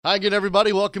Hi again,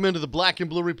 everybody. Welcome into the Black and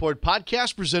Blue Report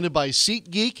podcast presented by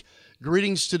SeatGeek.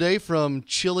 Greetings today from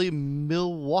chilly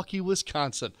Milwaukee,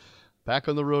 Wisconsin. Back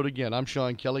on the road again. I'm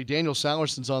Sean Kelly. Daniel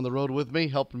Salersson's on the road with me,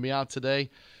 helping me out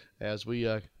today as we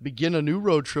begin a new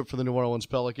road trip for the New Orleans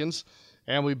Pelicans.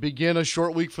 And we begin a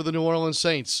short week for the New Orleans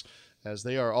Saints as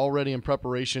they are already in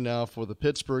preparation now for the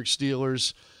Pittsburgh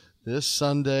Steelers this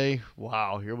Sunday.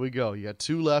 Wow, here we go. You got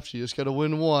two left. You just got to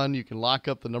win one. You can lock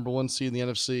up the number one seed in the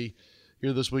NFC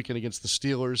here this weekend against the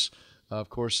Steelers. Of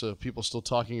course, people still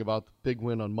talking about the big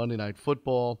win on Monday Night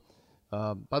Football.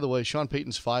 By the way, Sean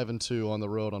Payton's 5-2 on the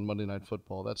road on Monday Night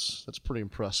Football. That's pretty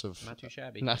impressive. Not too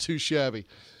shabby. Not too shabby,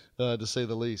 to say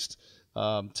the least.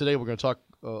 Today we're going to talk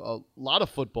a lot of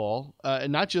football,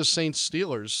 and not just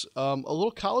Saints-Steelers. A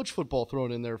little college football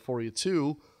thrown in there for you,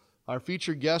 too. Our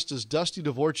featured guest is Dusty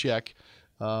Dvoracek,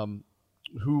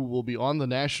 who will be on the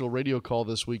national radio call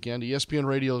this weekend. ESPN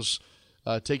Radio's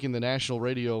taking the national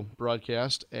radio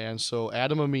broadcast, and so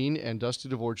Adam Amin and Dusty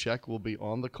Dvoracek will be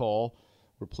on the call.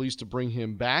 We're pleased to bring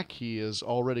him back. He has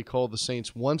already called the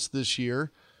Saints once this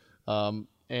year, and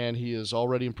he is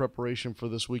already in preparation for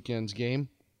this weekend's game.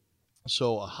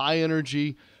 So a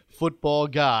high-energy football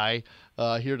guy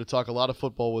here to talk a lot of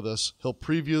football with us. He'll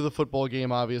preview the football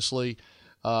game, obviously.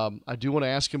 I do want to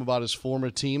ask him about his former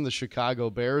team, the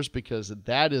Chicago Bears, because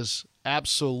that is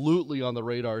absolutely on the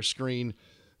radar screen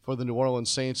for the New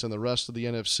Orleans Saints and the rest of the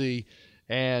NFC.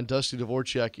 And Dusty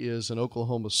Dvoracek is an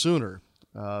Oklahoma Sooner.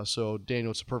 So,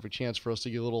 Daniel, it's a perfect chance for us to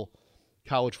get a little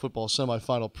college football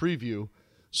semifinal preview,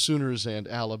 Sooners and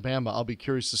Alabama. I'll be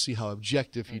curious to see how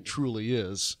objective he truly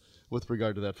is with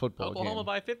regard to that football game. Oklahoma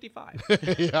by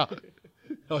 55. Yeah.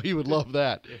 Oh, he would love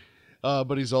that.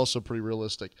 But he's also pretty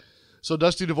realistic. So,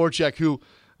 Dusty Dvoracek, who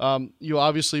you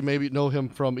obviously maybe know him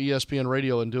from ESPN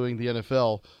Radio and doing the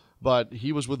NFL, but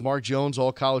he was with Mark Jones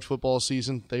all college football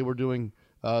season. They were doing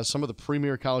some of the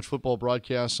premier college football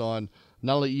broadcasts on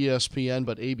not only ESPN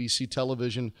but ABC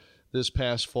television this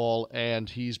past fall, and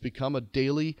he's become a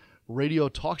daily radio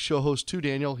talk show host too,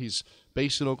 Daniel. He's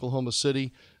based in Oklahoma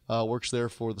City, works there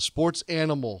for the Sports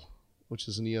Animal, which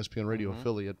is an ESPN Radio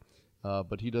affiliate,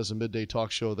 but he does a midday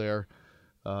talk show there.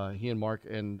 He and Mark,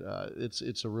 and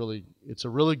it's a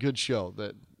really good show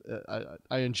that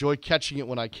I enjoy catching it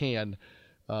when I can.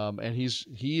 And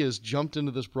he has jumped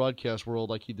into this broadcast world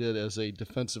like he did as a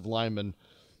defensive lineman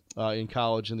in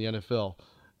college in the NFL.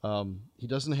 He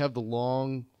doesn't have the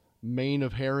long mane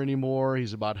of hair anymore.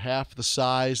 He's about half the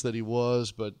size that he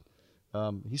was, but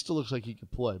he still looks like he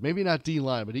could play. Maybe not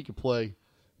D-line, but he could play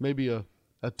maybe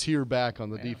a tier back on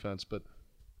the defense. But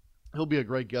he'll be a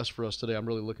great guest for us today. I'm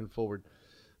really looking forward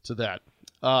to that.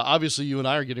 Obviously, you and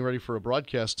I are getting ready for a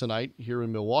broadcast tonight here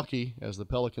in Milwaukee as the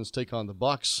Pelicans take on the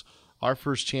Bucks. Our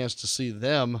first chance to see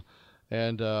them,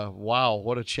 and wow,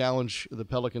 what a challenge the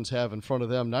Pelicans have in front of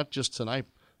them, not just tonight,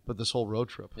 but this whole road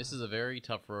trip. This is a very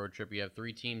tough road trip. You have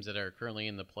three teams that are currently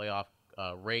in the playoff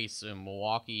race. In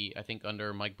Milwaukee, I think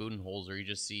under Mike Budenholzer, you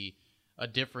just see a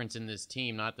difference in this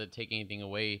team, not to take anything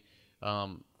away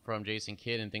from Jason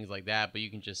Kidd and things like that, but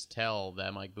you can just tell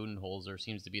that Mike Budenholzer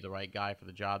seems to be the right guy for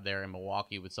the job there in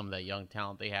Milwaukee with some of that young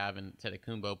talent they have, and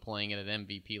Antetokounmpo playing at an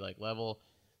MVP-like level.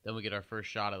 Then we get our first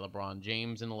shot at LeBron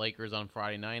James and the Lakers on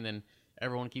Friday night. And then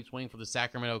everyone keeps waiting for the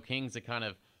Sacramento Kings to kind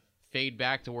of fade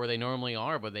back to where they normally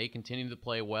are, but they continue to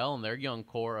play well in their young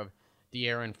core of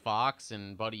De'Aaron Fox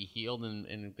and Buddy Hield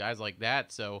and guys like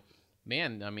that. So,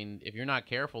 man, I mean, if you're not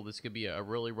careful, this could be a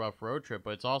really rough road trip.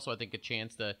 But it's also, I think, a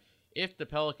chance to, if the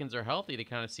Pelicans are healthy, to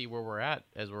kind of see where we're at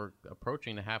as we're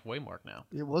approaching the halfway mark now.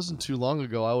 It wasn't too long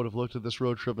ago I would have looked at this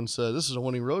road trip and said, this is a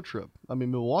winning road trip. I mean,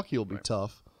 Milwaukee will be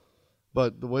tough.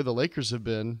 But the way the Lakers have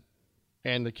been,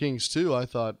 and the Kings too, I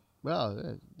thought,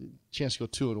 well, chance to go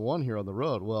 2-1 here on the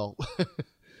road. Well,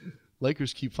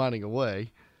 Lakers keep finding a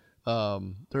way.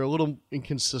 They're a little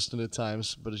inconsistent at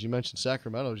times, but as you mentioned,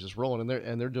 Sacramento is just rolling,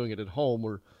 and they're doing it at home,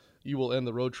 where you will end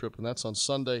the road trip, and that's on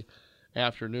Sunday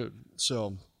afternoon.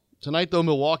 So tonight, though,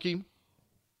 Milwaukee,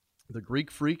 the Greek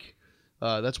Freak,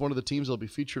 that's one of the teams that'll be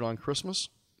featured on Christmas.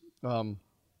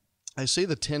 I say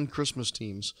the 10 Christmas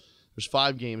teams. There's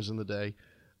 5 games in the day,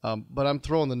 but I'm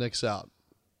throwing the Knicks out.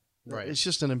 Right. It's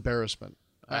just an embarrassment.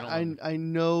 I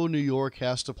know New York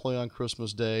has to play on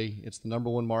Christmas Day. It's the number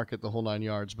one market, the whole 9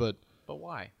 yards. But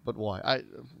why? But why?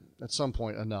 At some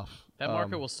point, enough. That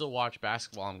market will still watch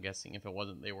basketball, I'm guessing, if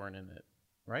they weren't in it.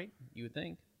 Right? You would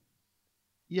think?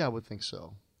 Yeah, I would think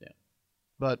so. Yeah.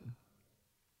 But,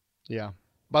 yeah.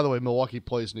 By the way, Milwaukee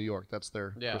plays New York. That's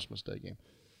their Christmas Day game.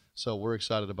 So we're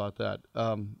excited about that.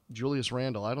 Julius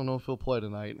Randle, I don't know if he'll play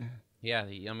tonight. Yeah,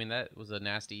 I mean, that was a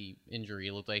nasty injury.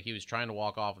 It looked like he was trying to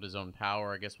walk off at his own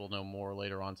power. I guess we'll know more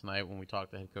later on tonight when we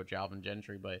talk to head coach Alvin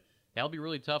Gentry. But that'll be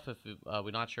really tough if we're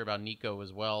not sure about Nico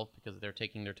as well, because they're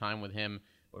taking their time with him.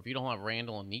 Or if you don't have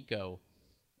Randall and Nico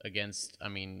against, I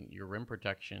mean, your rim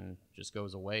protection just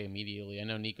goes away immediately. I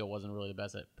know Nico wasn't really the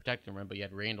best at protecting rim, but you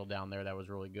had Randall down there that was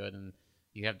really good. And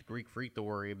you have the Greek Freak to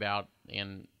worry about,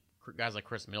 and guys like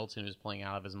Chris Middleton, who's playing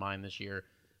out of his mind this year.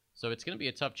 So it's going to be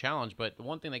a tough challenge, but the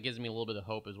one thing that gives me a little bit of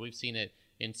hope is we've seen it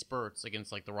in spurts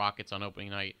against like the Rockets on opening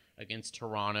night, against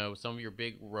Toronto. Some of your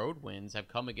big road wins have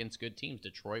come against good teams.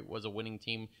 Detroit was a winning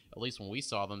team, at least when we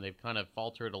saw them. They've kind of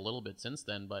faltered a little bit since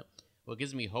then, but what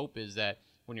gives me hope is that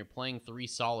when you're playing three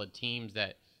solid teams,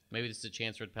 that maybe this is a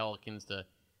chance for the Pelicans to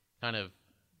kind of,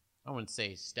 I wouldn't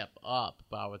say step up,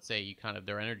 but I would say you kind of,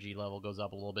 their energy level goes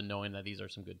up a little bit knowing that these are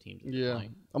some good teams. Yeah,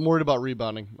 I'm worried about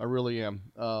rebounding. I really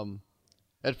am.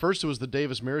 At first, it was the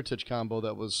Davis-Mirotic combo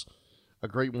that was a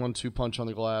great 1-2 punch on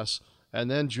the glass. And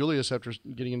then Julius, after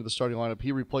getting into the starting lineup,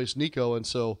 he replaced Nico. And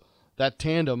so that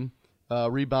tandem,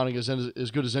 rebounding is as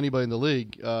good as anybody in the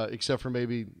league, except for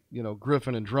maybe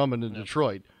Griffin and Drummond in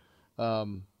Detroit.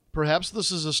 Perhaps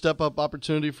this is a step-up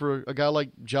opportunity for a guy like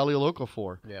Jahlil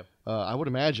Okafor. Yeah. I would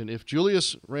imagine if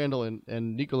Julius Randle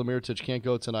and Nikola Mirotic can't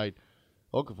go tonight,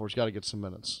 Okafor's got to get some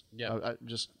minutes. Yeah. I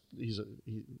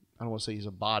don't want to say he's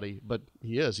a body, but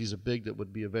he is. He's a big that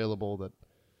would be available that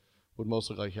would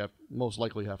most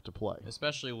likely have to play.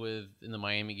 Especially in the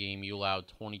Miami game, you allowed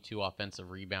 22 offensive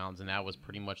rebounds, and that was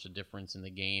pretty much the difference in the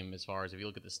game as far as if you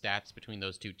look at the stats between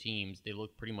those two teams, they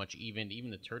look pretty much even.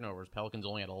 Even the turnovers, Pelicans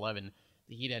only had 11,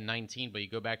 the Heat had 19, but you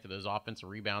go back to those offensive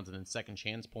rebounds and then second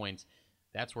chance points,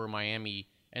 that's where Miami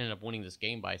ended up winning this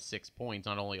game by 6 points,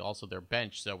 not only also their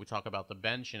bench. So we talk about the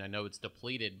bench, and I know it's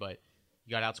depleted, but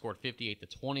you got outscored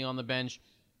 58-20 on the bench.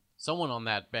 Someone on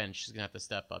that bench is going to have to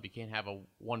step up. You can't have a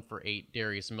 1-for-8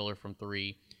 Darius Miller from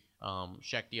 3.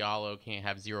 Shaq Diallo can't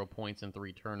have 0 points and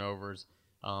 3 turnovers.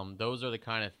 Those are the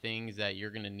kind of things that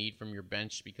you're going to need from your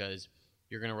bench because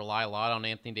you're going to rely a lot on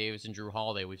Anthony Davis and Drew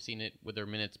Holiday. We've seen it with their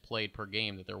minutes played per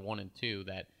game that they're 1 and 2,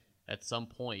 that at some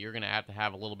point you're going to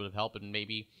have a little bit of help, and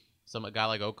maybe a guy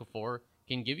like Okafor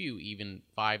can give you even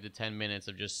 5 to 10 minutes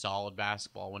of just solid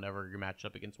basketball whenever you're matched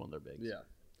up against one of their bigs. Yeah.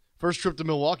 First trip to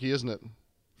Milwaukee, isn't it,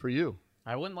 for you?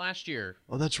 I went last year.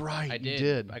 Oh, that's right. I did. You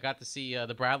did. I got to see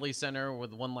the Bradley Center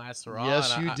with one last hurrah.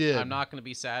 Yes, you did. I'm not going to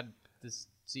be sad to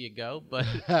see it go, but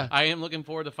I am looking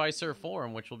forward to Fiserv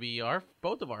Forum, which will be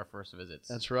both of our first visits.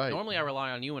 That's right. Normally, I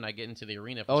rely on you when I get into the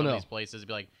arena for some of these places to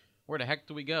be like, where the heck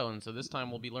do we go? And so this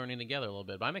time we'll be learning together a little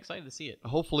bit. But I'm excited to see it.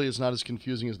 Hopefully it's not as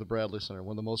confusing as the Bradley Center,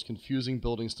 one of the most confusing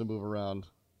buildings to move around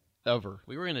ever.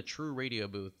 We were in a true radio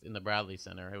booth in the Bradley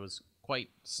Center. It was quite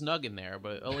snug in there,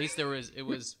 but at least we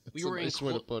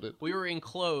were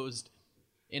enclosed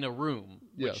in a room,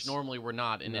 which normally we're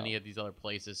not in any of these other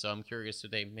places. So I'm curious,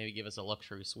 did they maybe give us a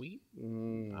luxury suite?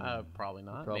 Probably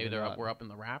not. Maybe we're up in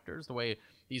the rafters. The way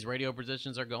these radio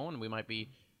positions are going, we might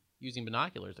be using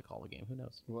binoculars to call the game. Who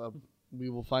knows? Well, we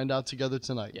will find out together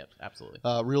tonight. Yep, absolutely.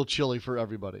 Real Chili for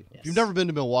everybody. Yes. If you've never been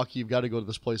to Milwaukee, you've got to go to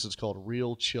this place. It's called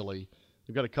Real Chili.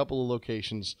 They've got a couple of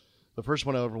locations. The first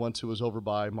one I ever went to was over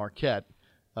by Marquette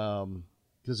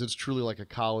because it's truly like a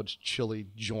college chili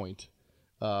joint.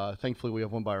 Thankfully, we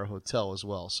have one by our hotel as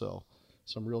well. So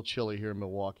some real chili here in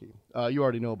Milwaukee. You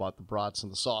already know about the brats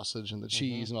and the sausage and the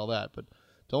cheese and all that, but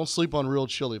don't sleep on Real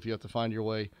Chili if you have to find your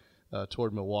way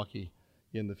toward Milwaukee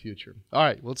in the future. All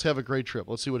right, let's have a great trip.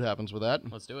 Let's see what happens with that.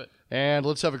 Let's do it. And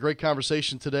let's have a great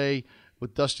conversation today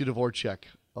with Dusty Dvoracek.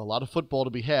 A lot of football to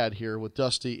be had here with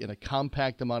Dusty in a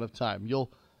compact amount of time. You'll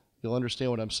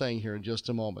understand what I'm saying here in just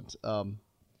a moment.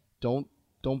 Don't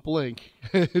blink.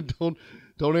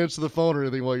 don't answer the phone or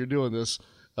anything while you're doing this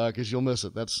because you'll miss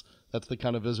it. That's the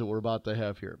kind of visit we're about to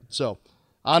have here. So,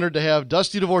 honored to have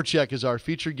Dusty Dvoracek as our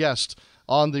featured guest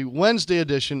on the Wednesday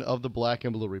edition of the Black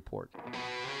and Blue Report.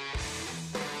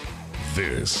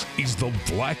 This is the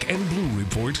Black and Blue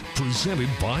Report presented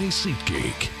by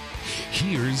SeatGeek.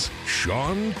 Here's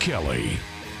Sean Kelly.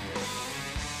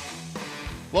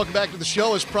 Welcome back to the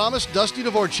show. As promised, Dusty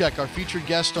Dvoracek, our featured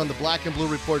guest on the Black and Blue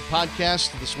Report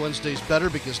podcast. This Wednesday's better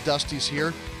because Dusty's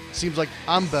here. Seems like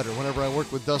I'm better whenever I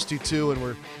work with Dusty, too, and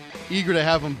we're eager to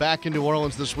have him back in New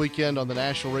Orleans this weekend on the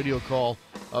national radio call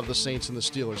of the Saints and the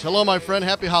Steelers. Hello, my friend.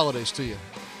 Happy holidays to you.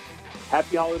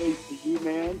 Happy holidays to you,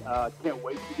 man. Can't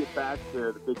wait to get back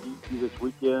to the Big Easy this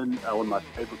weekend, one of my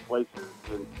favorite places.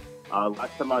 And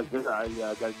last time I was there, I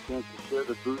got a chance to share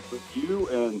the booth with you,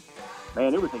 and,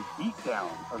 man, it was a beatdown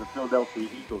of the Philadelphia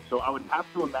Eagles. So I would have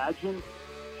to imagine,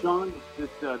 Sean, this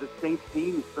Saints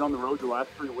team has been on the road the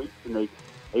last 3 weeks, and they're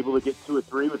able to get 2 or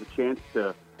 3 with a chance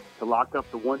to to lock up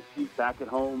the 1 seat back at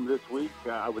home this week.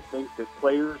 I would think that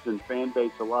players and fan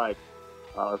base alike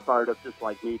are fired up just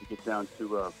like me to get down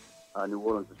to New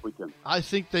Orleans this weekend. I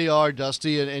think they are,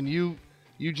 Dusty, and you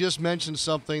just mentioned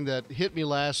something that hit me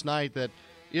last night, that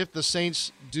if the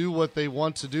Saints do what they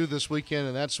want to do this weekend,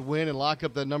 and that's win and lock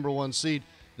up that number 1 seed,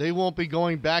 they won't be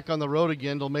going back on the road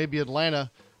again till maybe Atlanta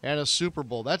and a Super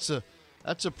Bowl. That's a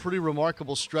pretty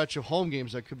remarkable stretch of home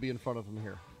games that could be in front of them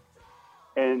here.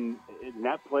 And in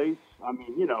that place, I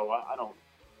mean, you know,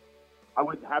 I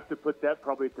would have to put that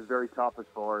probably at the very top as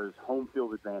far as home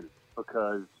field advantage,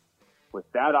 because with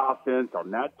that offense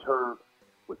on that turf,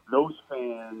 with those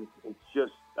fans, it's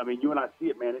just, I mean, you and I see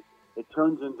it, man, it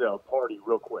turns into a party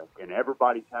real quick, and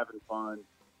everybody's having fun,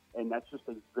 and that's just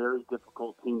a very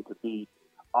difficult team to beat.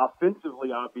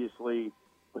 Offensively, obviously,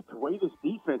 but the way this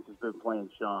defense has been playing,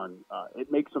 Sean,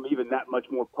 it makes them even that much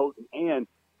more potent and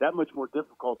that much more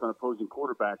difficult on opposing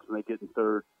quarterbacks when they get in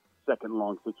third, second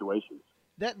long situations.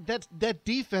 That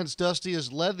defense, Dusty,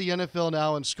 has led the NFL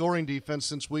now in scoring defense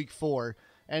since week 4.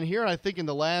 And here, I think in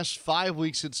the last 5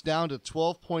 weeks, it's down to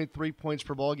 12.3 points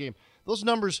per ball game. Those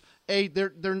numbers,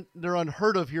 they're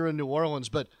unheard of here in New Orleans,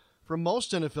 but for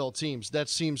most NFL teams, that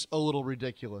seems a little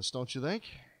ridiculous, don't you think?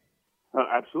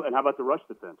 Absolutely. And how about the rush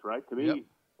defense, right? To me, Yep.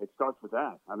 It starts with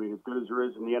that. I mean, as good as there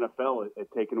is in the NFL at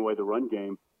taking away the run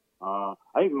game, I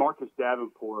think Marcus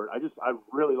Davenport, I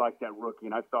really like that rookie,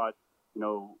 and I thought, you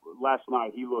know, last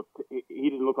night he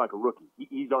didn't look like a rookie.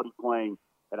 He's already playing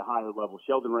at a higher level.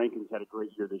 Sheldon Rankins had a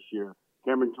great year this year.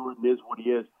 Cameron Jordan is what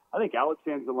he is. I think Alex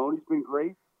Anzalone's been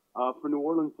great for New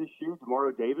Orleans this year.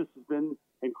 Demario Davis has been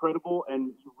incredible,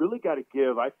 and you really got to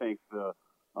give, I think, the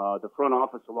front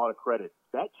office a lot of credit.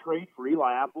 That trade for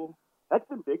Eli Apple, that's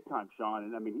been big time, Sean.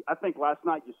 And I mean, I think last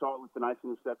night you saw it with the nice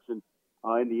interception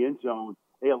in the end zone.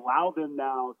 They allow them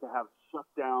now to have shut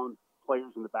down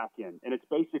players in the back end. And it's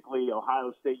basically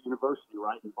Ohio State University,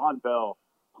 right? And Von Bell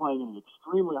playing at an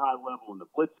extremely high level in the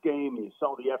blitz game, and you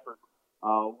saw the effort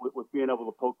with being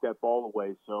able to poke that ball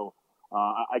away. So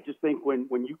I just think when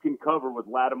you can cover with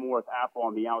Lattimore, with Apple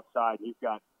on the outside, and you've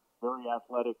got very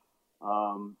athletic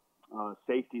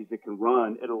safeties that can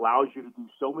run, it allows you to do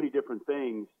so many different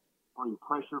things, bring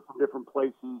pressure from different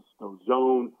places, go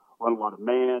zone, run a lot of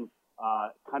man.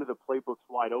 Kind of the playbook's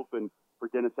wide open for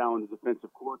Dennis Allen, the defensive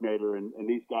coordinator, and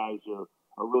these guys are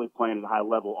really playing at a high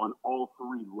level on all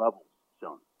 3 levels,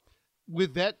 Sean.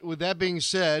 With that being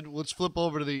said, let's flip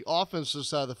over to the offensive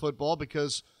side of the football,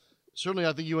 because certainly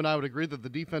I think you and I would agree that the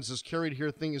defense has carried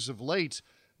here things of late,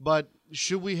 but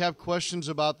should we have questions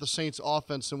about the Saints'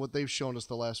 offense and what they've shown us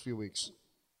the last few weeks?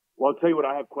 Well, I'll tell you what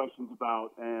I have questions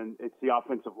about, and it's the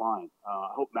offensive line. I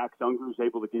hope Max Unger is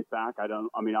able to get back.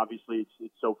 Obviously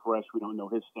it's so fresh, we don't know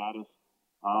his status.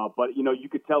 But, you know, you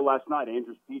could tell last night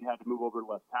Andrews Pete had to move over to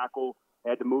left tackle,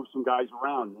 had to move some guys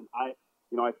around.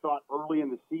 And I thought early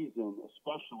in the season,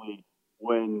 especially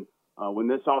when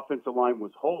this offensive line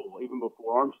was whole, even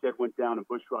before Armstead went down and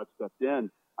Bushrod stepped in,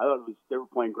 I thought they were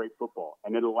playing great football.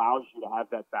 And it allows you to have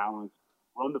that balance,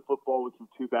 run the football with your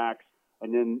 2 backs,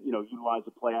 and then, you know, utilize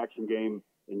the play-action game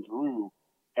in Drew.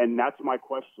 And that's my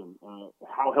question.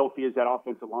 How healthy is that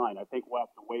offensive line? I think we'll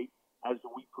have to wait as the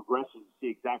week progresses to see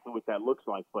exactly what that looks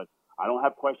like. But I don't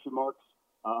have question marks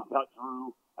about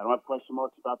Drew. I don't have question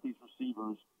marks about these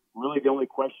receivers. Really, the only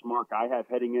question mark I have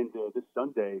heading into this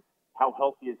Sunday, how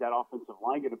healthy is that offensive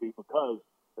line going to be? Because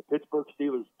the Pittsburgh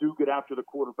Steelers do get after the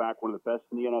quarterback, one of the best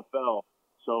in the NFL.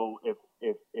 So if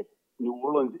New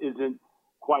Orleans isn't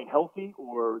quite healthy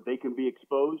or they can be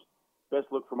exposed, best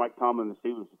look for Mike Tomlin and the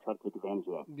Steelers to try to take advantage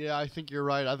of that. Yeah, I think you're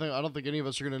right. I don't think any of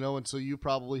us are going to know until you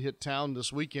probably hit town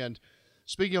this weekend.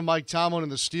 Speaking of Mike Tomlin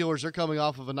and the Steelers, they're coming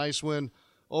off of a nice win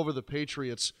over the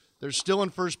Patriots. They're still in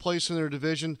first place in their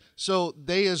division, so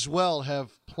they as well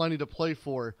have plenty to play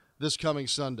for this coming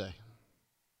Sunday.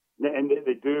 And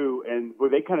they do, and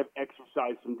they kind of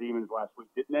exercised some demons last week,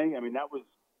 didn't they? I mean,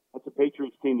 that's a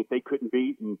Patriots team that they couldn't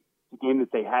beat, and it's a game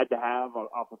that they had to have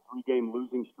off a 3-game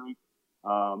losing streak.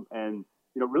 And,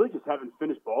 you know, really just haven't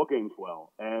finished ball games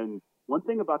well. And one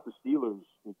thing about the Steelers,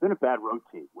 it's been a bad road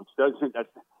team,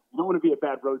 you don't want to be a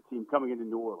bad road team coming into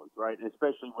New Orleans, right? And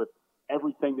especially with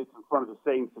everything that's in front of the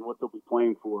Saints and what they'll be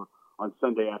playing for on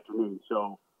Sunday afternoon.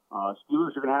 So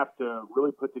Steelers are going to have to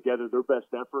really put together their best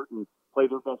effort and play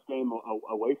their best game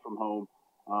away from home.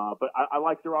 But I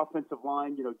like their offensive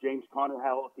line. You know, James Conner,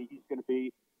 how healthy he's going to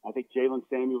be. I think Jalen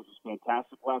Samuels was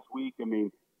fantastic last week. I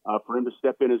mean, for him to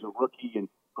step in as a rookie and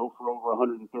go for over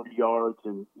 130 yards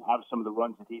and have some of the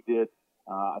runs that he did,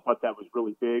 I thought that was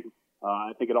really big.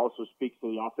 I think it also speaks to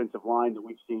the offensive line that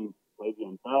we've seen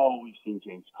Le'Veon Bell, we've seen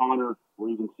James Conner, we're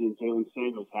even seeing Jalen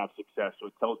Samuels have success. So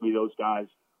it tells me those guys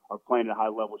are playing at a high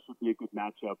level. Should be a good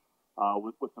matchup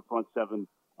with the front seven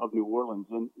of New Orleans.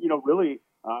 And, really,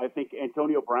 I think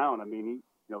Antonio Brown, I mean,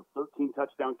 13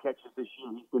 touchdown catches this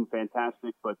year. He's been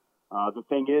fantastic. But the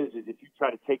thing is if you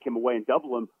try to take him away and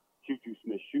double him, Juju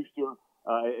Smith-Schuster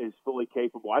is fully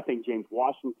capable. I think James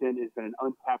Washington has been an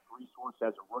untapped resource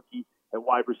as a rookie at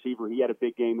wide receiver. He had a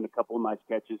big game and a couple of nice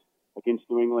catches against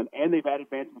New England. And they've added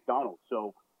Vance McDonald.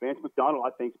 So Vance McDonald,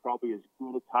 I think, is probably as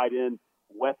good a tight end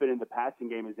weapon in the passing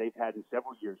game as they've had in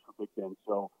several years for Big Ben.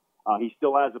 So he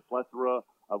still has a plethora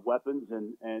of weapons,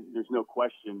 and there's no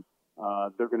question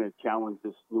they're going to challenge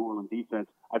this New Orleans defense.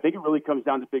 I think it really comes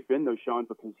down to Big Ben, though, Sean,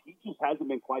 because he just hasn't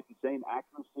been quite the same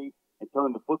accuracy and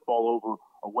turning the football over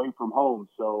away from home.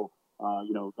 So,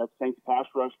 that Saints pass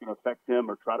rush going to affect him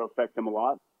or try to affect him a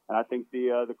lot. And I think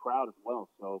the crowd as well.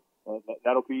 So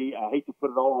that'll be, I hate to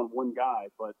put it all on one guy,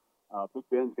 but Big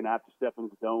Ben's going to have to step into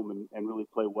the dome and really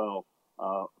play well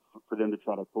for them to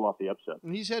try to pull off the upset.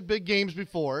 And he's had big games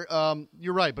before.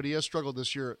 You're right, but he has struggled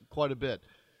this year quite a bit.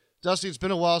 Dusty, it's been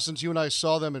a while since you and I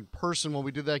saw them in person when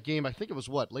we did that game. I think it was,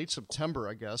 late September,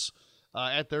 I guess,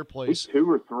 at their place. 2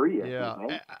 or 3, yeah. I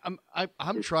think, right?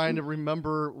 I'm trying to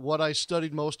remember what I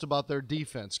studied most about their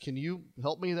defense. Can you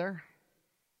help me there?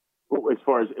 As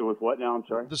far as it was what now? I'm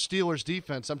sorry? The Steelers'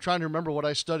 defense. I'm trying to remember what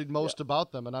I studied most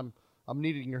about them, and I'm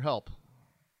needing your help.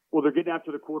 Well, they're getting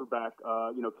after the quarterback.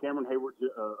 Cameron Hayward's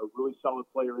a really solid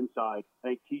player inside.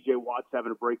 I think T.J. Watt's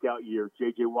having a breakout year.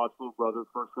 J.J. Watt's little brother,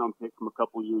 first-round pick from a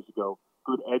couple of years ago.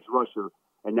 Good edge rusher.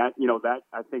 And that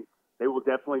I think they will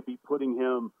definitely be putting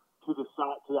him to the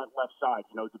side, to that left side,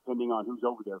 depending on who's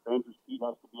over there. If Andrew Speed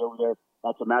has to be over there,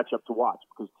 that's a matchup to watch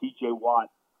because T.J. Watt,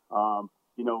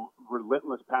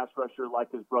 relentless pass rusher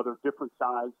like his brother, different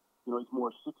size. He's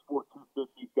more 6'4", 250.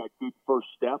 He's got good first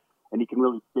step, and he can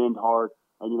really bend hard.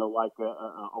 And, like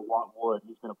a Watt would,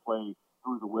 he's going to play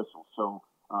through the whistle. So,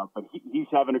 but he's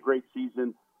having a great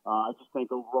season. I just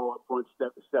think overall up front,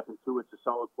 stepping through, it's a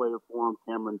solid player for him,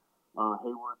 Cameron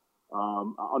Hayward.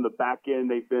 On the back end,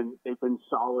 they've been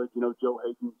solid. Joe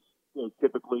Hayden's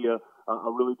typically a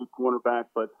really good cornerback,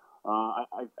 but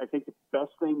I think the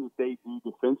best thing that they do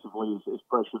defensively is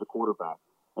pressure the quarterback.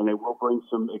 And they will bring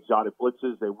some exotic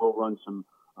blitzes. They will run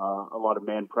a lot of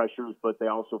man pressures, but they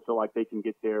also feel like they can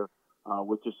get there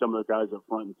with just some of the guys up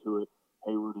front into it,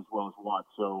 Hayward as well as Watt.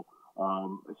 So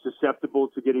it's susceptible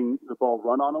to getting the ball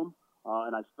run on them.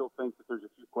 And I still think that there's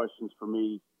a few questions for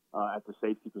me at the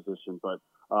safety position. But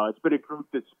it's been a group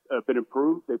that's been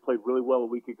improved. They played really well a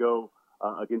week ago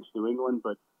against New England,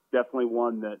 but definitely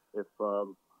one that if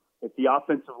the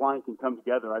offensive line can come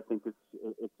together, I think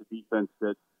it's a defense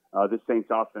that this Saints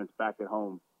offense back at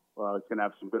home is going to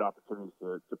have some good opportunities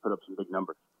to put up some big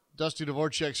numbers. Dusty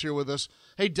Dvorak's here with us.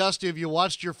 Hey, Dusty, have you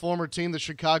watched your former team, the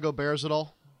Chicago Bears, at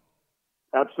all?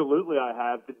 Absolutely, I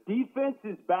have. The defense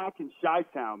is back in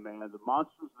Chi-Town, man. The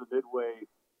monsters of the Midway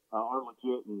are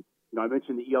legit. And, I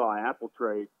mentioned the Eli Apple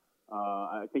trade.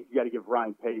 I think you got to give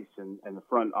Ryan Pace and the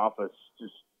front office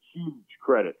just huge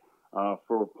credit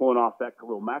for pulling off that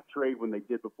Khalil Mack trade when they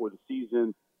did before the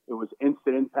season. It was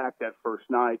instant impact that first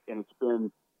night, and it's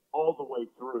been all the way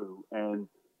through. And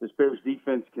this Bears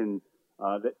defense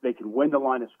they can win the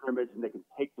line of scrimmage and they can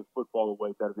take the football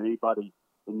away better than anybody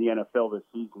in the NFL this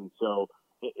season. So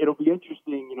it'll be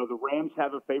interesting. The Rams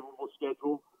have a favorable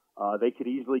schedule. They could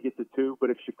easily get to 2,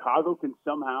 but if Chicago can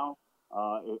somehow,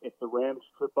 if the Rams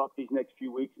trip up these next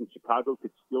few weeks and Chicago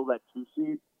could steal that 2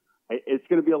 seed, it's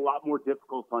going to be a lot more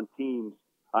difficult on teams.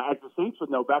 As the Saints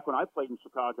would know, back when I played in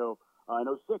Chicago in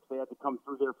 2006, they had to come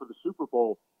through there for the Super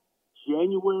Bowl.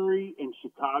 January in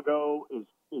Chicago is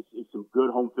some good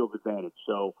home field advantage.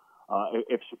 So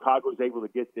if Chicago is able to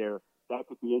get there, that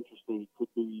could be interesting. It could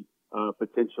be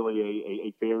potentially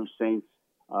a Bears-Saints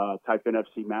type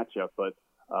NFC matchup. But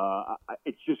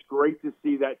it's just great to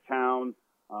see that town,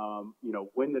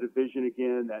 win the division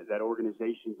again. That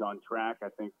organization's on track. I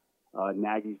think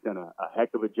Nagy's done a heck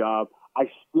of a job. I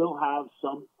still have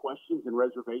some questions and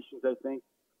reservations, I think,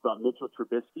 about Mitchell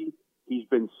Trubisky. He's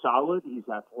been solid. He's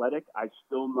athletic. I'm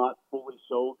still not fully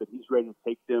sold that he's ready to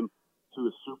take them to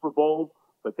a Super Bowl.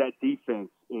 But that defense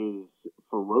is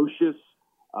ferocious,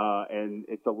 and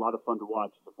it's a lot of fun to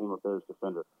watch as a former Bears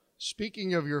defender.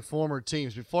 Speaking of your former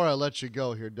teams, before I let you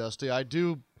go here, Dusty, I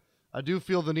do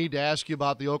feel the need to ask you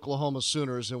about the Oklahoma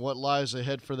Sooners and what lies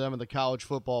ahead for them in the college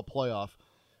football playoff.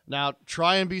 Now,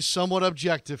 try and be somewhat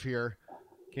objective here.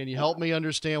 Can you help me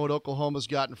understand what Oklahoma's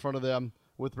got in front of them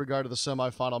with regard to the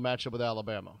semifinal matchup with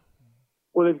Alabama?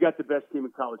 Well, they've got the best team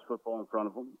in college football in front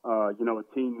of them.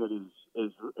 A team that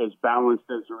is as balanced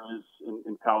as there is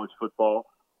in college football.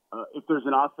 if there's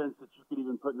an offense that you could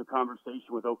even put in the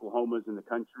conversation with Oklahoma's in the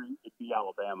country, it'd be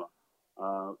Alabama.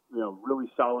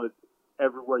 Really solid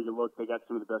everywhere you look. They got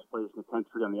some of the best players in the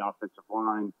country on the offensive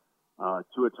line.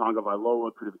 Tua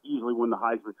Tagovailoa could have easily won the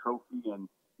Heisman Trophy, and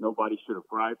nobody should have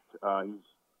griped. He's,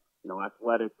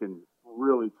 athletic and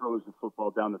really throws the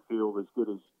football down the field as good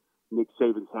as Nick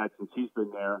Saban's had since he's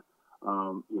been there.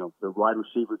 The wide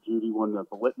receiver Judy won the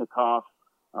Biletnikoff.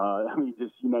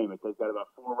 Just you name it. They've got about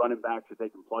 4 running backs that they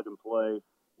can plug and play.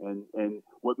 And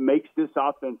what makes this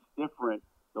offense different,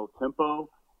 they'll tempo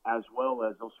as well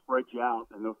as they'll spread you out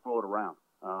and they'll throw it around.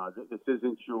 This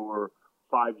isn't your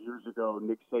 5 years ago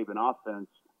Nick Saban offense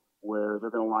where they're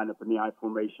going to line up in the I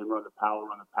formation, run the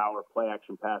power, play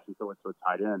action pass, and throw it to a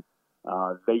tight end.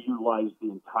 They utilize the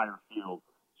entire field.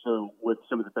 So with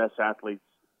some of the best athletes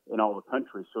in all the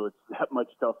country, so it's that much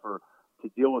tougher to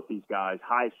deal with these guys.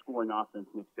 Highest scoring offense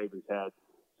Nick Saban's had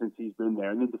since he's been there.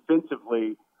 And then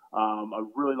defensively, I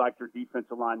really like their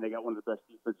defensive line. They got one of the best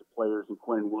defensive players in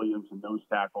Quentin Williams and nose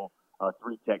tackle,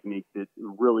 3 technique that's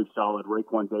really solid.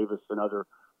 Raekwon Davis, another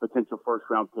potential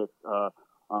first-round pick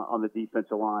on the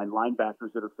defensive line.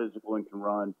 Linebackers that are physical and can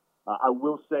run. I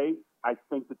will say, I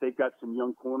think that they've got some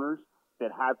young corners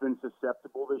that have been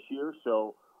susceptible this year.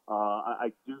 So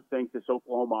I do think this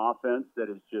Oklahoma offense that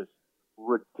is just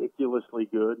ridiculously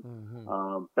good.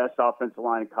 Best offensive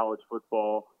line in college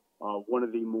football. One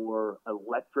of the more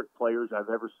electric players I've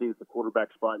ever seen at the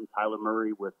quarterback spot in Kyler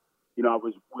Murray. I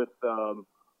was with the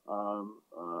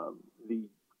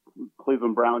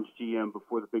Cleveland Browns GM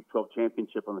before the Big 12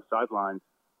 championship on the sidelines,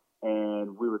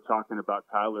 and we were talking about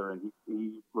Kyler, and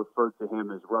he referred to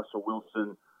him as Russell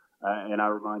Wilson, and I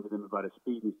reminded him about his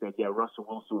speed, and he said, yeah, Russell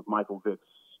Wilson with Michael Vick's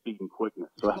speed and quickness.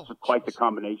 So that's quite the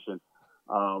combination.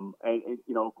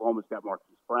 Oklahoma's got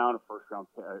Marquise Brown, a first-round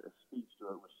speedster,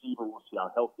 a receiver. We'll see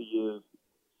how healthy he is.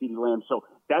 CeeDee Lamb. So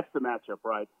that's the matchup,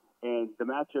 right? And the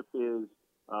matchup is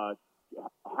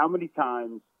how many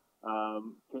times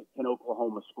can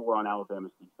Oklahoma score on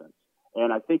Alabama's defense?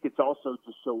 And I think it's also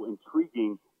just so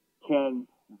intriguing. Can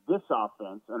this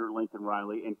offense under Lincoln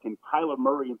Riley and can Kyler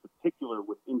Murray in particular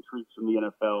with intrigues from the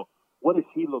NFL, what does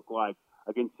he look like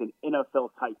against an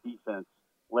NFL-type defense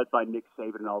led by Nick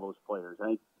Saban and all those players?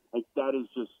 I think that is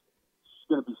just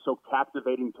going to be so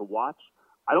captivating to watch.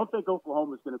 I don't think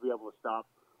Oklahoma is going to be able to stop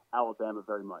Alabama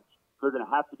very much. They're going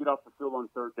to have to get off the field on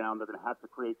third down. They're going to have to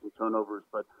create some turnovers,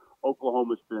 but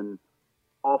Oklahoma's been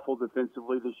awful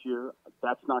defensively this year.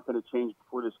 That's not going to change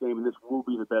before this game, and this will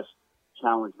be the best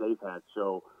challenge they've had.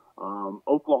 So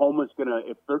Oklahoma's going to,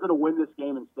 if they're going to win this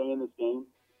game and stay in this game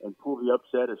and pull the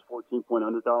upset as 14-point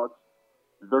underdogs,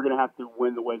 they're going to have to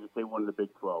win the way that they won in the Big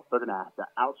 12. They're going to have to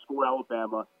outscore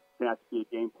Alabama. It's going to have to be a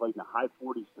game played in the high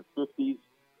 40s to 50s.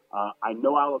 I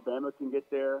know Alabama can get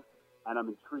there, and I'm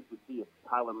intrigued to see if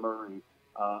Kyler Murray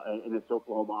and this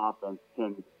Oklahoma offense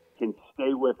can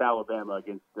stay with Alabama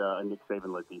against a Nick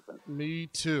Saban-led defense. Me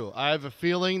too. I have a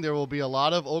feeling there will be a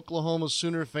lot of Oklahoma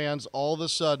Sooner fans all of a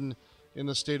sudden in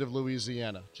the state of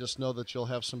Louisiana. Just know that you'll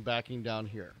have some backing down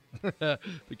here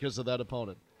because of that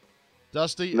opponent.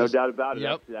 Dusty? No doubt about it.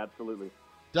 Yep. Absolutely.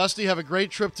 Dusty, have a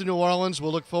great trip to New Orleans.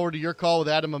 We'll look forward to your call with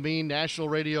Adam Amin, National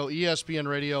Radio, ESPN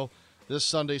Radio, this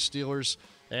Sunday, Steelers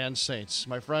and Saints.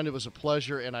 My friend, it was a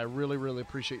pleasure, and I really, really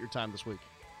appreciate your time this week.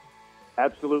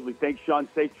 Absolutely. Thanks, Sean.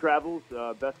 Safe travels.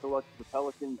 Best of luck to the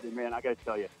Pelicans. And, man, I got to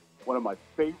tell you, one of my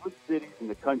favorite cities in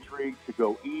the country to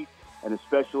go eat and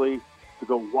especially to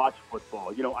go watch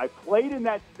football. I played in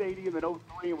that stadium in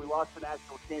 2003, and we lost the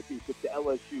national championship to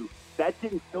LSU. That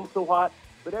didn't feel so hot,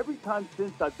 but every time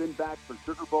since I've been back for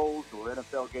Sugar Bowls or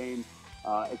NFL games,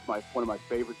 it's one of my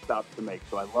favorite stops to make.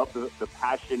 So I love the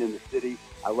passion in the city.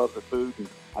 I love the food, and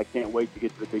I can't wait to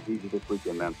get to the Big Easy this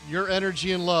weekend, man. Your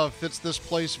energy and love fits this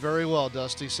place very well,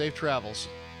 Dusty. Safe travels.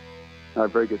 All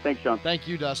right, very good. Thanks, Sean. Thank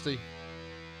you, Dusty.